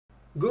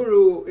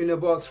Guru in a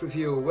Box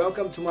review.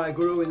 Welcome to my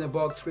Guru in a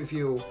Box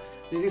review.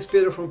 This is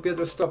Pedro from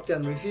Pedro's Top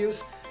 10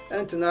 Reviews,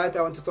 and tonight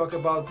I want to talk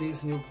about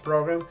this new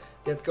program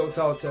that goes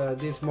out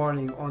this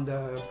morning on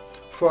the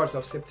 4th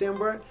of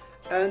September.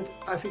 And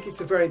I think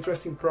it's a very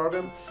interesting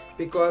program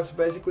because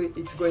basically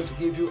it's going to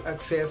give you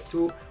access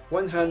to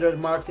 100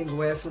 marketing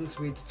lessons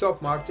with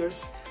top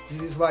marketers.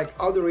 This is like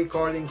all the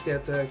recordings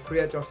that the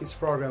creator of this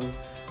program,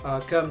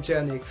 Cam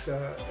Jennings,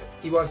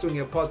 he was doing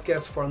a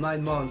podcast for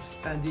 9 months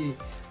and he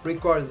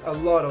recorded a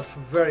lot of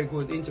very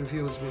good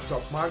interviews with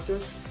top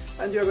marketers,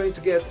 and you're going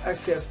to get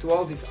access to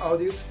all these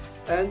audios,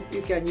 and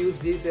you can use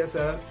this as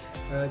a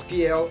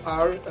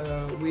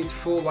PLR with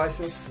full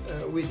license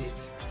with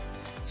it.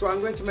 So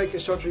I'm going to make a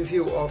short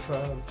review of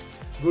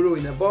Guru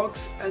in a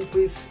Box, and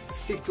please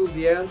stick to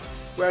the end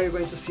where you're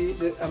going to see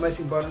the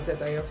amazing bonus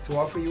that I have to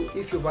offer you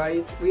if you buy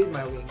it with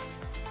my link.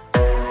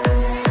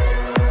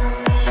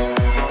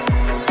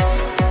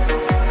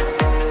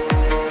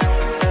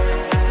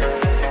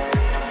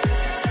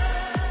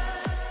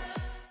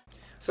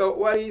 So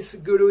what is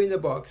Guru in a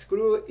Box?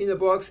 Guru in a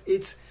Box,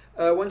 it's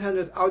a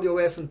 100 audio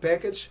lesson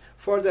package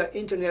for the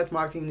internet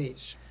marketing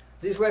niche.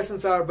 These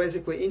lessons are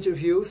basically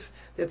interviews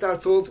that are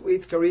told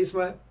with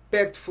charisma,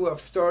 packed full of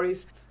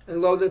stories,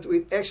 and loaded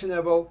with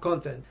actionable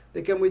content.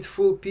 They come with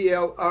full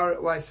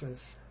PLR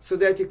license, so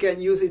that you can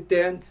use it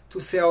then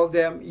to sell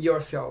them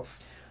yourself.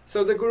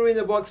 So the Guru in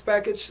a Box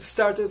package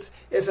started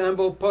as a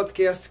humble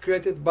podcast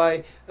created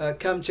by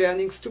Cam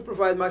Jennings to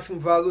provide maximum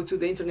value to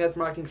the internet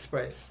marketing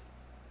space.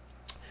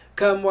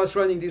 Cam was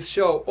running this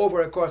show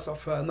over a course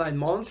of 9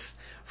 months,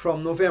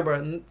 from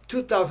November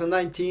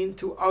 2019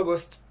 to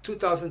August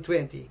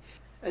 2020.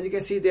 And you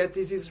can see that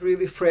this is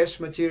really fresh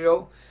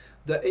material.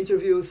 The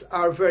interviews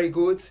are very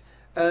good,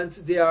 and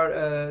they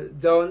are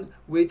done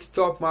with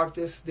top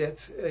marketers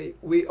that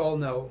we all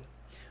know.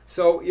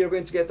 So you're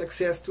going to get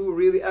access to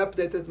really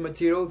updated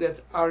material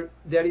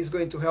that is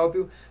going to help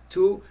you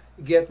to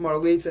get more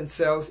leads and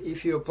sales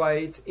if you apply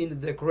it in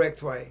the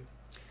correct way.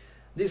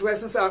 These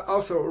lessons are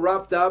also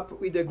wrapped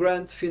up with the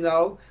grand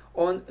finale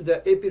on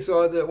the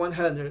episode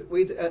 100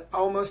 with an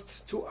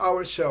almost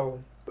 2-hour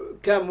show.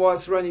 Cam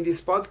was running this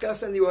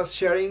podcast and he was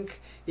sharing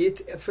it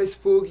at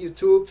Facebook,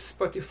 YouTube,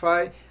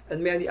 Spotify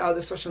and many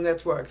other social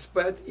networks,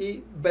 but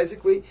he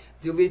basically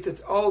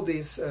deleted all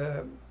these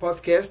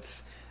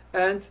podcasts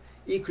and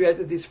he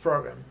created this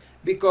program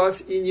because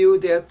he knew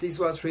that this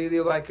was really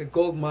like a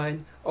gold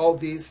mine, all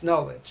this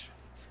knowledge.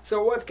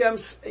 So what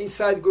comes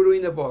inside Guru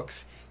in a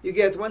Box? You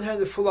get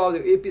 100 full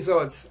audio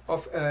episodes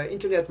of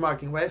internet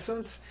marketing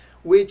lessons,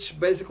 which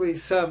basically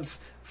sums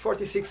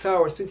 46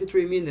 hours,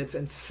 23 minutes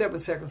and 7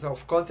 seconds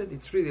of content.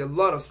 It's really a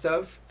lot of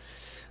stuff.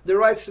 The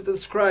rights to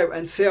transcribe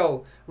and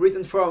sell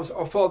written forms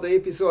of all the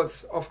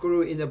episodes of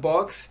Guru in a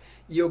Box,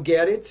 you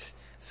get it.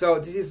 So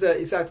this is the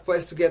exact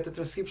place to get the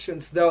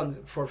transcriptions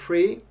done for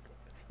free.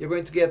 You're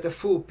going to get a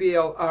full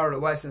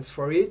PLR license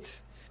for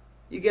it.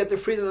 You get the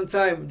freedom and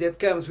time that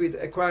comes with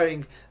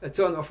acquiring a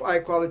ton of high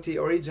quality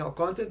original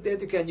content that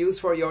you can use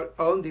for your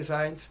own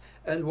designs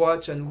and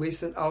watch and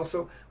listen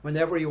also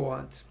whenever you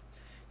want.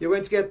 You're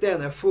going to get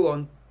then a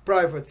full-on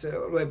private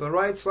label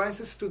rights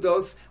license to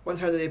those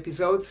 100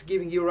 episodes,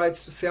 giving you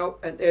rights to sell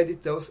and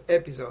edit those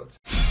episodes.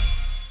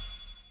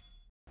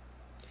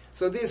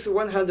 So these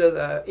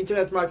 100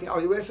 internet marketing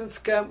audio lessons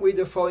come with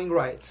the following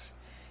rights.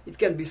 It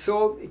can be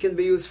sold, it can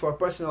be used for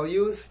personal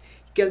use,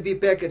 it can be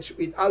packaged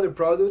with other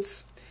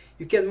products.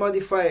 You can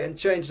modify and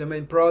change the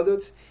main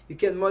product. You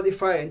can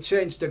modify and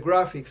change the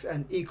graphics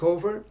and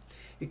e-cover.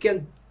 It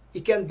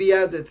can be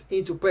added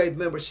into paid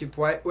membership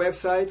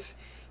websites.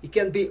 It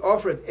can be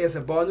offered as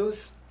a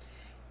bonus,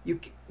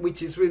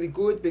 which is really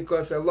good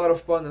because a lot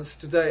of bonuses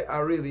today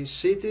are really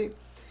shitty.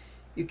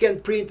 You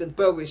can print and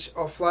publish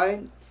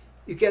offline.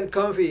 You can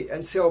convey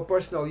and sell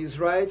personal use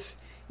rights.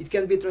 It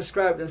can be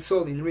transcribed and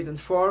sold in written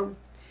form.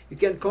 You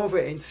can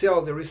convey and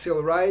sell the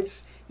resale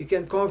rights. You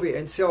can convey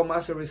and sell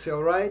master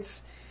resale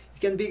rights.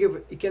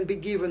 It can be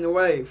given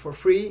away for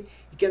free.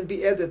 It can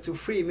be added to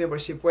free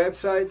membership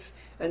websites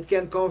and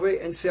can convey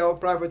and sell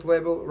private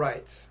label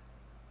rights.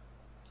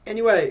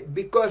 Anyway,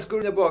 because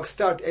Guru in a Box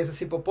starts as a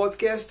simple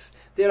podcast,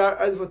 there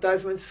are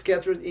advertisements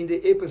scattered in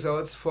the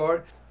episodes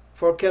for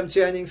Cam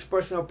Jennings'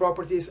 personal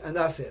properties and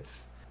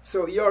assets.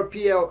 So your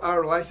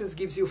PLR license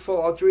gives you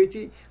full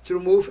authority to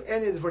remove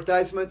any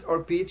advertisement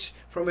or pitch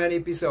from any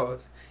episode,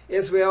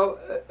 as well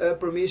as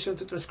permission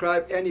to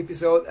transcribe any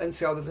episode and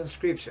sell the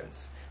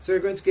transcriptions. So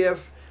you're going to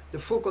have the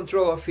full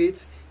control of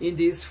it in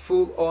this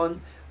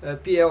full-on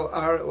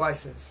PLR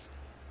license.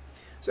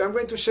 So I'm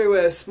going to show you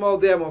a small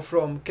demo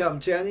from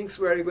Cam Jennings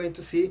where you're going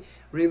to see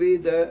really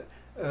the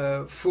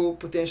full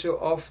potential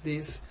of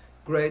this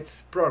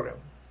great program.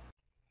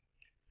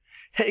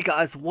 Hey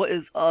guys, what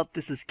is up?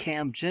 This is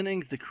Cam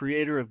Jennings, the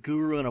creator of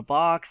Guru in a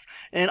Box,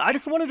 and I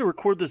just wanted to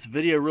record this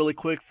video really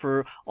quick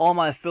for all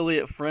my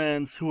affiliate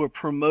friends who are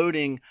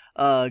promoting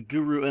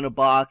Guru in a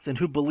Box and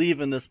who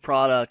believe in this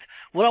product.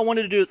 What I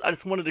wanted to do is I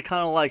just wanted to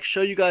kind of like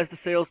show you guys the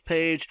sales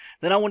page,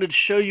 then I wanted to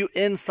show you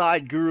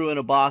inside Guru in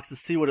a Box to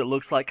see what it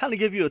looks like, kind of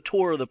give you a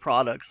tour of the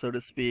product, so to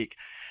speak.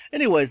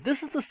 Anyways,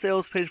 this is the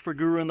sales page for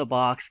Guru in the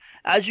Box.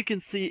 As you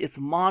can see, it's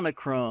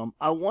monochrome.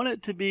 I want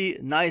it to be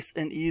nice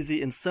and easy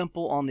and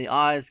simple on the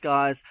eyes,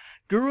 guys.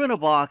 Guru in a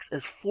Box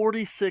is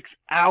 46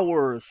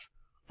 hours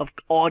of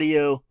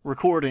audio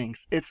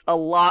recordings. It's a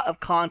lot of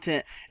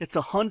content. It's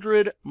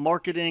 100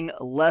 marketing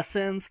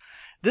lessons.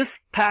 This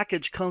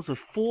package comes with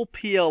full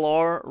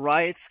PLR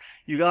rights.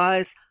 You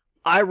guys,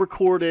 I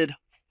recorded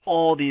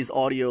all these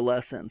audio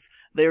lessons.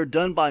 They are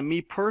done by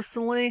me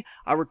personally.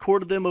 I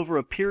recorded them over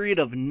a period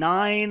of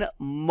 9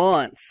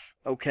 months,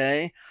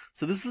 okay?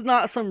 So this is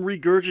not some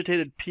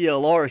regurgitated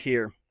PLR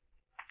here.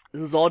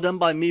 This is all done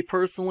by me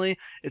personally.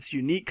 It's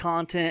unique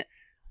content,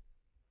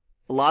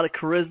 a lot of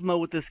charisma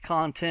with this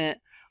content,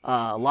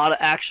 a lot of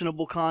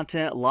actionable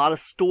content, a lot of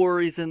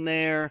stories in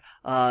there.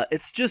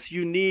 It's just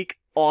unique,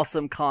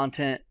 awesome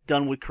content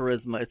done with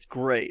charisma. It's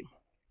great.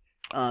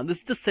 This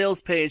is the sales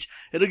page.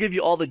 It'll give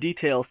you all the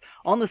details.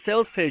 On the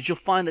sales page, you'll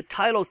find the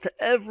titles to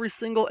every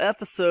single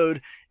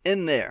episode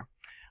in there.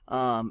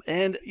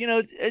 And, you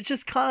know, it's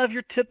just kind of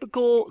your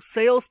typical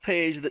sales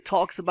page that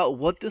talks about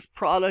what this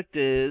product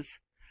is,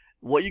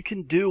 what you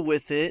can do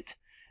with it,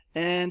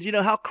 and, you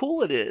know, how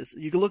cool it is.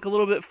 You can look a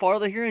little bit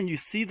farther here and you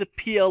see the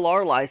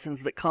PLR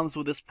license that comes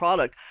with this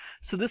product.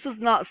 So this is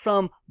not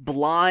some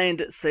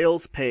blind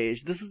sales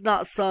page. This is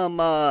not some,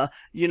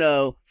 you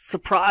know,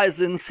 surprise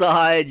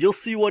inside, you'll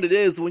see what it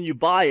is when you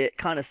buy it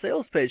kind of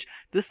sales page.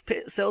 This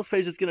sales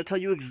page is going to tell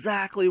you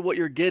exactly what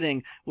you're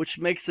getting, which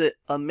makes it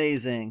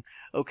amazing.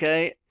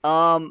 Okay?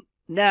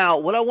 Now,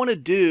 what I want to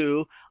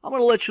do, I'm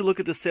going to let you look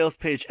at the sales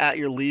page at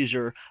your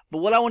leisure. But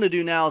what I want to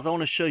do now is I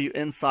want to show you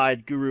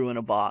inside Guru in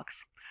a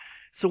Box.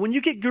 So when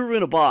you get Guru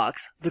in a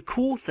Box, the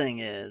cool thing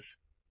is,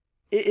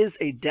 it is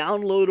a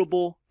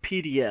downloadable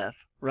PDF,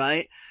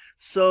 right?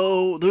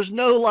 So there's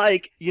no,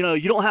 like, you know,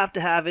 you don't have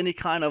to have any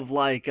kind of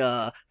like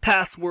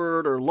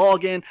password or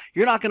login.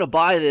 You're not going to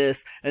buy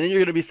this and then you're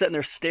going to be sitting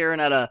there staring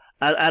at a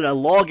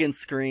login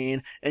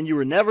screen and you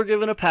were never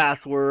given a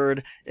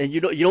password and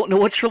you don't know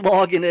what your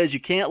login is. You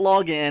can't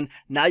log in.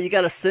 Now you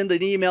got to send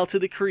an email to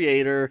the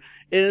creator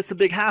and it's a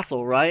big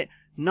hassle, right?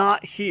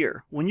 Not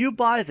here. When you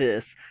buy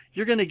this,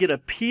 you're going to get a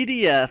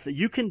PDF that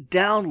you can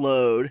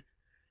download.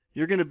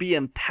 You're going to be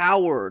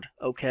empowered,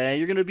 okay?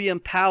 You're going to be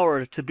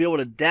empowered to be able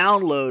to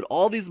download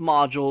all these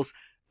modules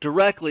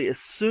directly as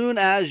soon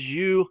as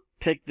you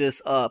pick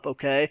this up,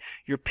 okay?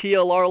 Your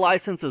PLR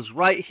license is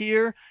right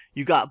here.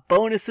 You got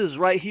bonuses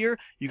right here.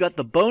 You got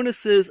the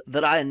bonuses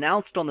that I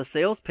announced on the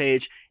sales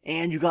page,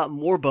 and you got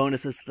more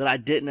bonuses that I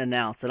didn't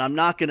announce, and I'm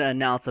not going to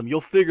announce them.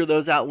 You'll figure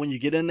those out when you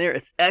get in there.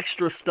 It's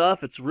extra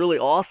stuff. It's really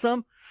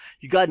awesome.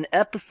 You got an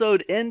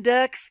episode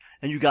index,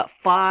 and you got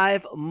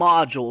 5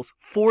 modules,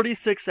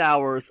 46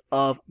 hours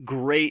of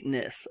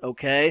greatness,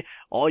 okay?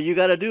 All you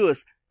got to do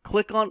is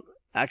click on,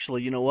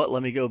 actually, you know what?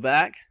 Let me go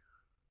back.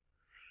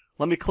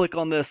 Let me click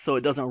on this so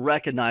it doesn't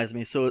recognize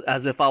me, so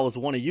as if I was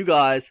one of you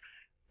guys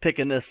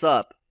picking this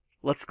up.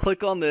 Let's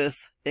click on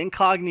this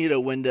incognito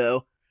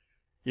window.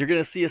 You're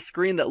going to see a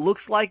screen that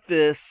looks like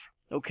this.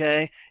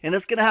 Okay, and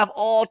it's going to have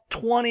all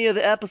 20 of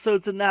the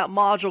episodes in that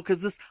module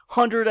because this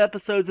 100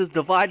 episodes is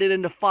divided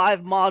into 5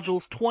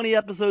 modules, 20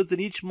 episodes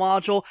in each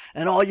module,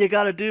 and all you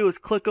got to do is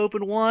click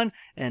open one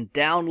and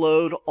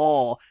download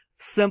all.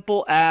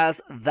 Simple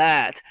as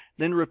that.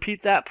 Then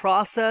repeat that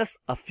process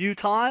a few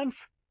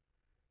times,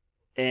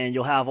 and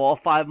you'll have all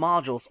 5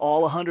 modules,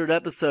 all 100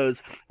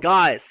 episodes.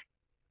 Guys,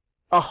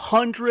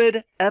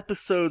 100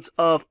 episodes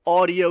of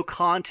audio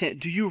content.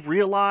 Do you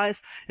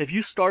realize if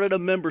you started a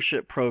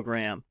membership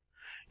program,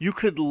 you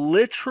could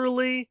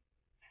literally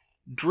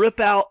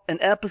drip out an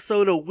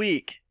episode a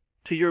week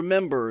to your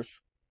members,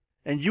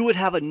 and you would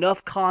have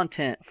enough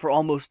content for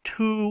almost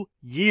 2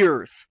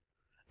 years.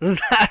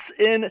 That's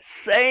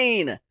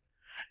insane!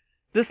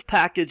 This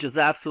package is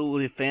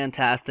absolutely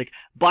fantastic.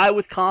 Buy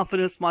with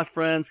confidence, my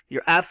friends.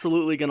 You're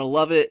absolutely going to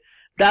love it.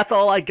 That's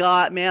all I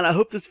got, man. I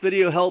hope this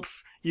video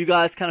helps you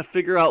guys kind of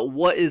figure out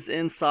what is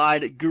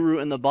inside Guru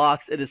in the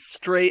Box. It is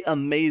straight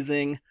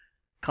amazing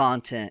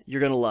content. You're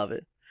going to love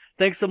it.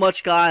 Thanks so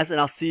much, guys, and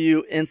I'll see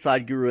you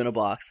inside Guru in a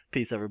Box.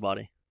 Peace,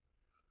 everybody.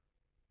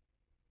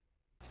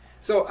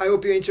 So I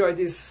hope you enjoyed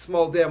this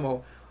small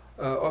demo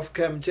of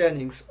Cam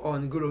Jennings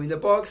on Guru in the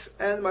Box,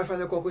 and my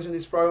final conclusion of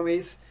this program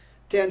is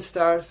 10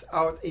 stars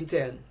out in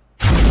 10.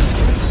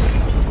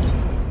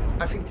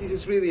 I think this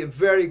is really a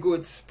very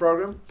good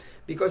program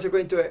because you're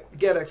going to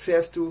get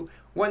access to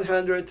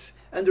 100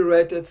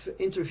 underrated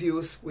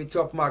interviews with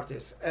top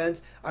marketers,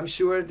 and I'm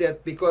sure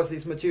that because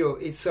this material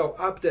is so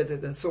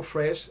updated and so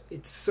fresh,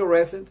 it's so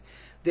recent,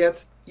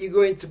 that you're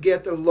going to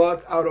get a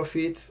lot out of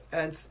it,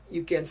 and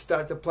you can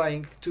start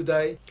applying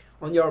today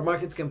on your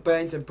market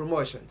campaigns and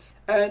promotions.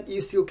 And you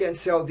still can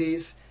sell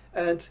these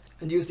and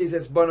use these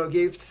as bono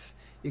gifts.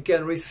 You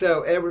can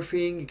resell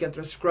everything, you can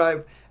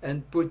transcribe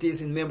and put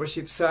these in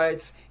membership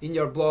sites, in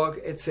your blog,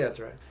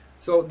 etc.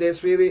 So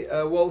there's really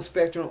a whole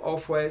spectrum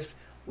of ways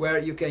where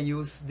you can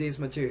use this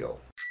material.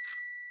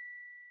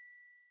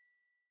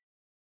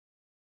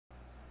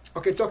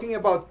 Okay, talking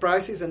about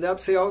prices and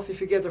upsells, if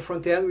you get a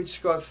front end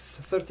which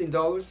costs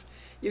 $13,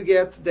 you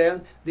get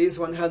then these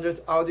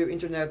 100 audio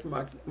internet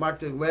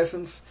marketing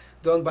lessons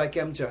done by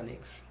Cam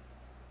Jennings.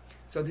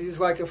 So this is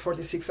like a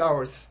 46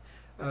 hours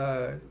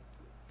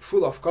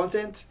full of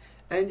content,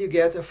 and you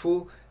get a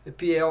full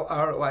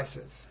PLR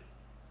license.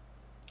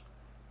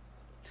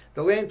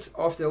 The length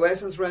of the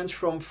lessons range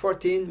from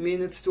 14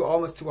 minutes to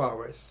almost 2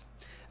 hours.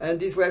 And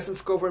these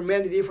lessons cover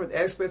many different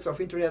aspects of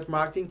internet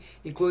marketing,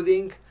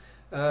 including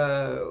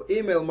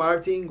email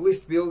marketing,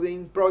 list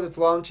building, product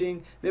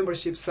launching,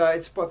 membership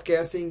sites,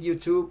 podcasting,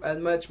 YouTube,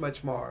 and much,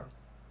 much more.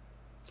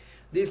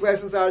 These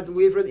lessons are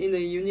delivered in a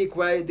unique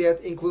way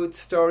that includes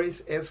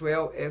stories as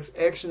well as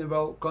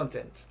actionable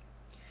content.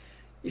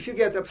 If you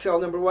get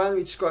upsell number 1,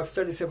 which costs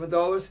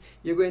 $37,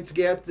 you're going to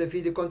get the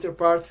video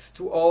counterparts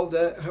to all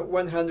the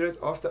 100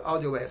 of the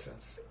audio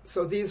lessons.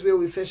 So this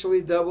will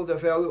essentially double the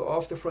value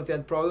of the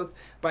front-end product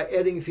by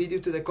adding video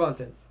to the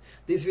content.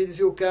 These videos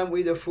will come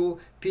with a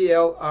full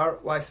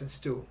PLR license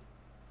too.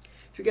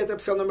 If you get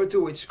upsell number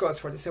 2, which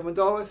costs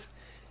 $47,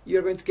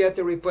 you're going to get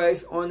a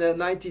replace on a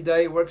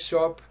 90-day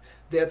workshop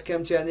that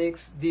Cam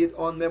Jennings did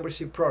on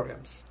membership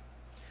programs.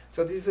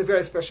 So this is a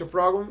very special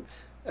program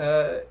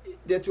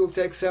that will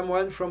take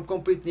someone from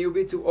complete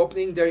newbie to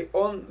opening their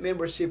own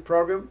membership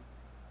program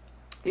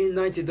in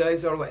 90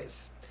 days or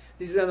less.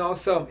 This is an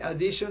awesome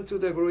addition to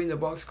the Guru in a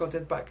Box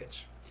content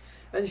package.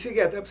 And if you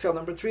get upsell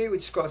number 3,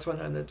 which costs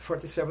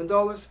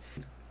 $147,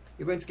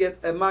 you're going to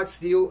get a max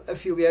deal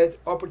affiliate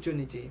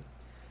opportunity.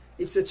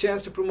 It's a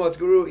chance to promote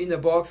Guru in a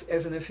Box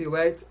as an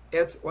affiliate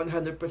at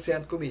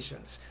 100%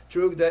 commissions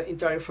through the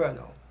entire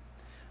funnel.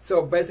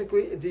 So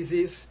basically this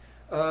is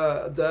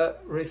the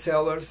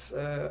resellers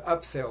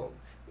upsell.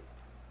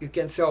 You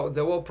can sell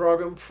the whole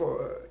program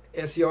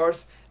as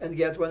yours and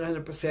get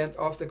 100%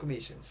 of the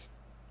commissions.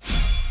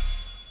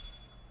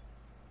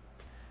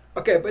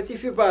 Okay, but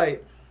if you buy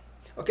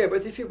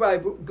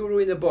Guru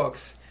in a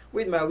Box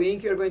with my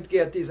link, you're going to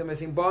get these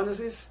amazing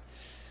bonuses.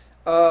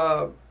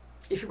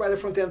 If you buy the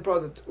front-end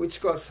product,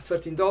 which costs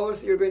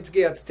 $13, you're going to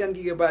get 10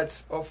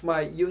 gigabytes of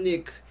my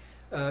unique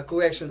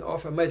collection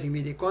of amazing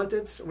media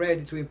content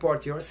ready to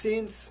import your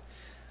scenes.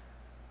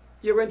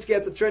 You're going to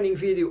get a training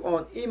video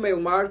on email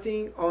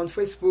marketing, on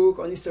Facebook,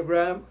 on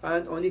Instagram,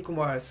 and on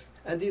e-commerce.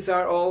 And these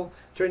are all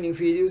training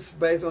videos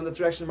based on the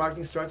attraction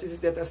marketing strategies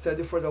that I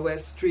studied for the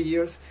last 3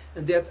 years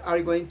and that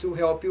are going to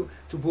help you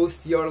to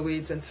boost your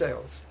leads and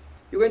sales.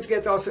 You're going to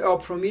get also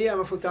help from me. I'm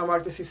a full-time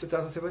marketer since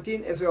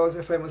 2017, as well as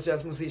a famous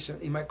jazz musician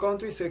in my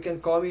country, so you can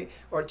call me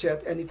or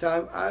chat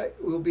anytime. I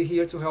will be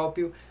here to help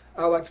you.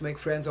 I like to make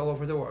friends all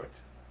over the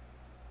world.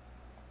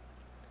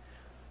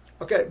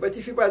 Okay, but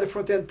if you buy the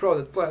front-end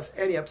product plus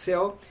any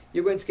upsell,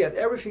 you're going to get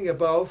everything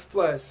above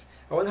plus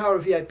a 1-hour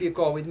VIP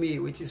call with me,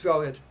 which is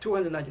valued at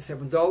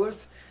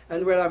 $297,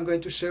 and where I'm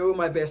going to show you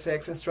my best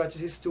hacks and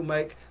strategies to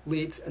make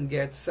leads and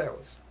get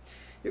sales.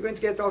 You're going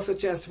to get also a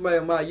chance to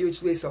mail my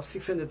huge list of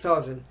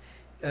 600,000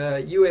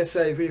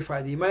 USA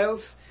verified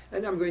emails,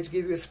 and I'm going to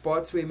give you a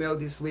spot to email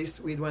this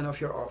list with one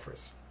of your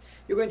offers.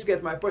 You're going to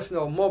get my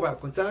personal mobile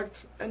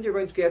contact, and you're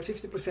going to get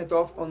 50%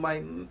 off on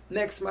my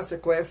next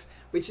masterclass,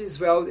 which is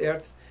valued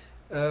at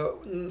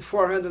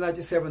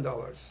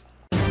 $497.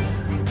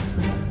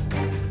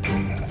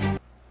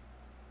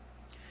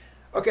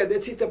 Okay,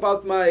 that's it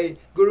about my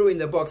Guru in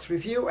the Box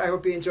review. I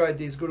hope you enjoyed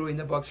this Guru in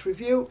the Box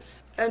review.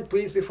 And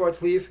please, before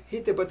to leave,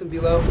 hit the button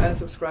below and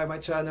subscribe my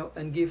channel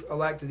and give a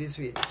like to this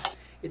video.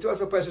 It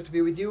was a pleasure to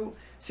be with you.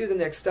 See you the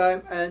next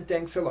time, and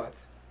thanks a lot.